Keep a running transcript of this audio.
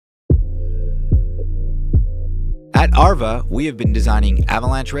At Arva, we have been designing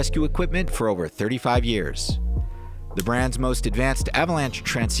avalanche rescue equipment for over 35 years. The brand's most advanced avalanche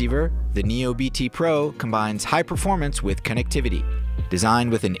transceiver, the NEO BT Pro, combines high performance with connectivity.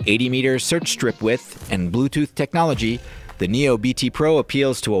 Designed with an 80-meter search strip width and Bluetooth technology, the NEO BT Pro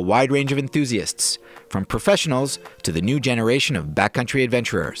appeals to a wide range of enthusiasts, from professionals to the new generation of backcountry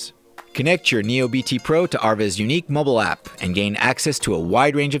adventurers. Connect your NEO BT Pro to Arva's unique mobile app and gain access to a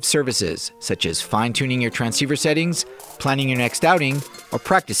wide range of services, such as fine-tuning your transceiver settings, planning your next outing, or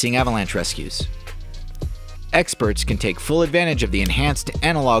practicing avalanche rescues. Experts can take full advantage of the enhanced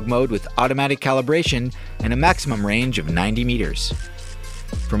analog mode with automatic calibration and a maximum range of 90 meters.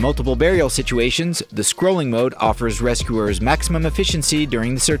 For multiple burial situations, the scrolling mode offers rescuers maximum efficiency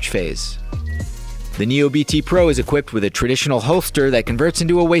during the search phase. The NEO BT Pro is equipped with a traditional holster that converts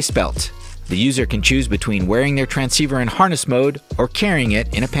into a waist belt. The user can choose between wearing their transceiver in harness mode or carrying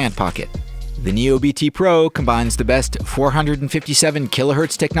it in a pant pocket. The NEO BT Pro combines the best 457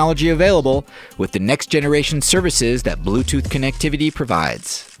 kHz technology available with the next generation services that Bluetooth connectivity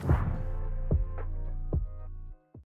provides.